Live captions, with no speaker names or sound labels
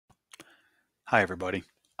Hi everybody,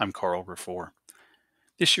 I'm Carl Refor.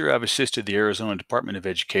 This year I've assisted the Arizona Department of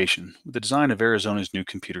Education with the design of Arizona's new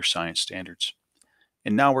computer science standards.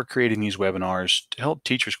 And now we're creating these webinars to help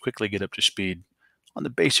teachers quickly get up to speed on the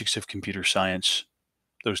basics of computer science,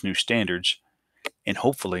 those new standards, and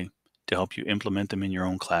hopefully to help you implement them in your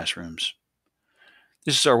own classrooms.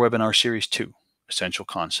 This is our webinar series 2, Essential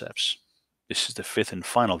Concepts. This is the 5th and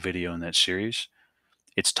final video in that series.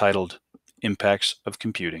 It's titled Impacts of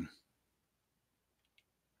Computing.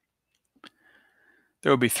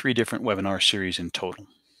 There will be 3 different webinar series in total.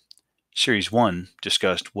 Series 1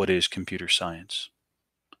 discussed what is computer science.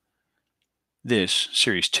 This,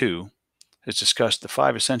 Series 2, has discussed the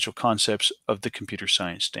 5 essential concepts of the computer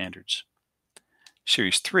science standards.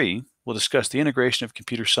 Series 3 will discuss the integration of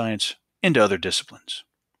computer science into other disciplines.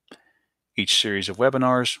 Each series of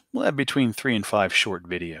webinars will have between 3 and 5 short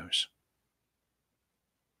videos.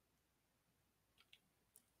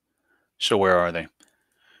 So where are they?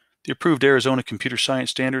 The approved Arizona computer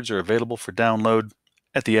science standards are available for download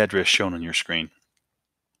at the address shown on your screen.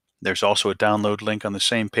 There's also a download link on the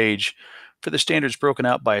same page for the standards broken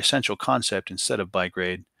out by essential concept instead of by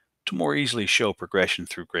grade to more easily show progression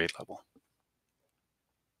through grade level.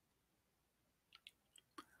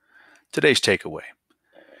 Today's takeaway.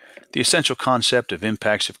 The essential concept of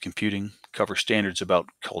impacts of computing covers standards about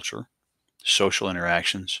culture, social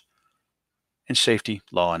interactions, and safety,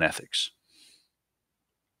 law, and ethics.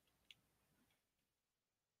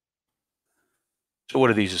 So what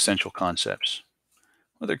are these essential concepts?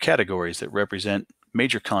 Well, they're categories that represent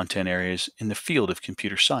major content areas in the field of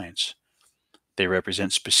computer science. They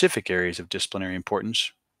represent specific areas of disciplinary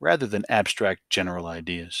importance rather than abstract general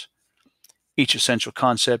ideas. Each essential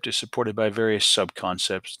concept is supported by various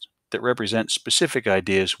subconcepts that represent specific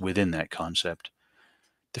ideas within that concept.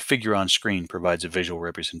 The figure on screen provides a visual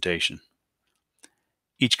representation.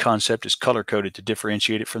 Each concept is color-coded to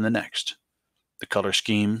differentiate it from the next. The color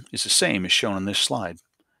scheme is the same as shown on this slide.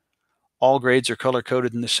 All grades are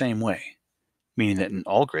color-coded in the same way, meaning that in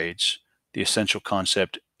all grades, the essential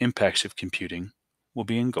concept impacts of computing will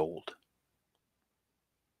be in gold.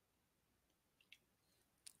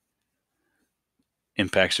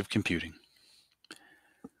 Impacts of computing.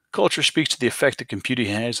 Culture speaks to the effect that computing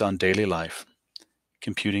has on daily life.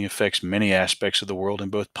 Computing affects many aspects of the world in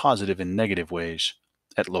both positive and negative ways,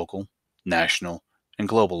 at local, national, and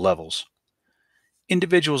global levels.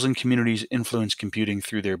 Individuals and communities influence computing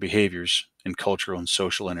through their behaviors and cultural and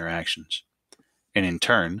social interactions. And in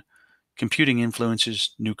turn, computing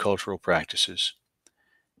influences new cultural practices.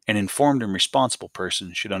 An informed and responsible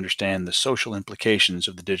person should understand the social implications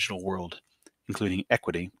of the digital world, including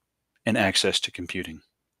equity and access to computing.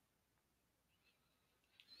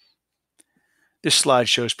 This slide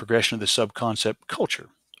shows progression of the subconcept culture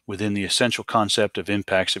within the essential concept of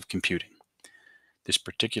impacts of computing. This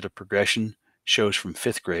particular progression shows from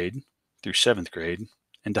 5th grade through 7th grade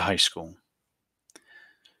and to high school.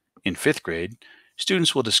 In 5th grade,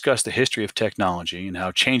 students will discuss the history of technology and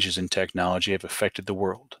how changes in technology have affected the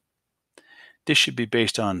world. This should be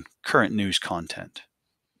based on current news content.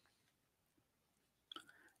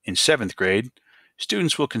 In 7th grade,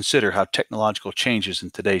 students will consider how technological changes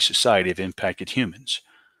in today's society have impacted humans,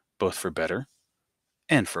 both for better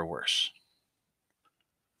and for worse.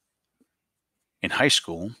 In high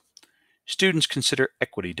school, students consider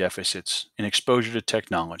equity deficits in exposure to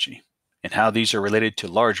technology and how these are related to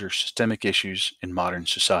larger systemic issues in modern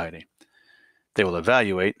society. They will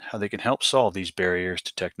evaluate how they can help solve these barriers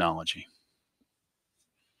to technology.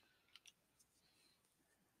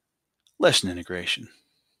 Lesson integration.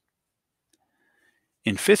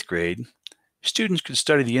 In 5th grade, students could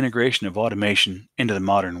study the integration of automation into the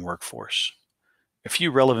modern workforce. A few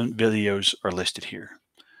relevant videos are listed here.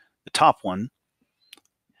 The top one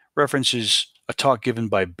references a talk given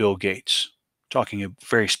by Bill Gates, talking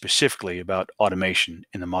very specifically about automation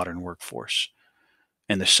in the modern workforce.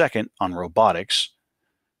 And the second, on robotics,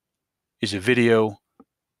 is a video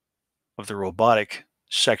of the robotic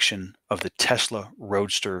section of the Tesla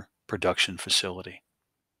Roadster production facility.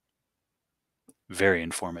 Very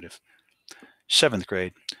informative. 7th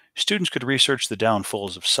grade, students could research the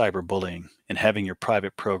downfalls of cyberbullying and having your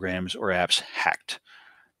private programs or apps hacked.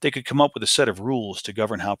 They could come up with a set of rules to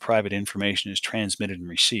govern how private information is transmitted and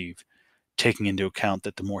received, taking into account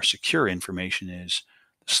that the more secure information is,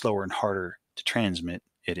 the slower and harder to transmit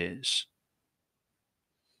it is.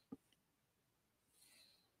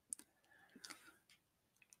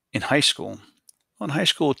 In high school,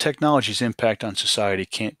 technology's impact on society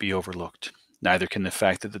can't be overlooked. Neither can the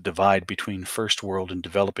fact that the divide between first world and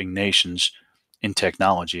developing nations, in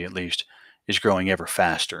technology at least, is growing ever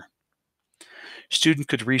faster. Student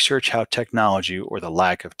could research how technology, or the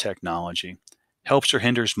lack of technology, helps or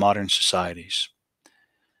hinders modern societies.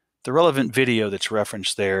 The relevant video that's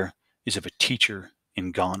referenced there is of a teacher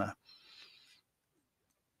in Ghana.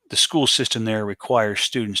 The school system there requires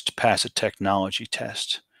students to pass a technology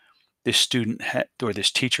test. This student or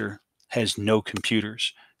this teacher has no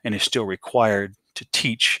computers and is still required to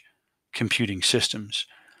teach computing systems.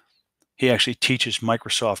 He actually teaches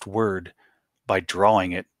Microsoft Word by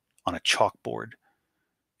drawing it on a chalkboard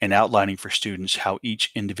and outlining for students how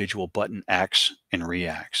each individual button acts and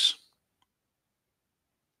reacts.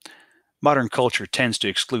 Modern culture tends to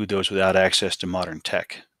exclude those without access to modern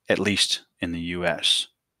tech, at least in the US,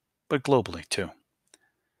 but globally too.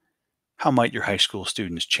 How might your high school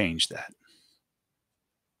students change that?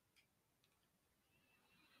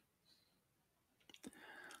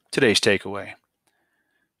 Today's takeaway.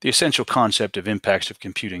 The essential concept of impacts of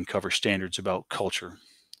computing covers standards about culture,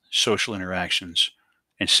 social interactions,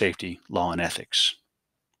 and safety, law, and ethics.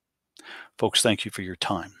 Folks, thank you for your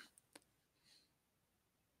time.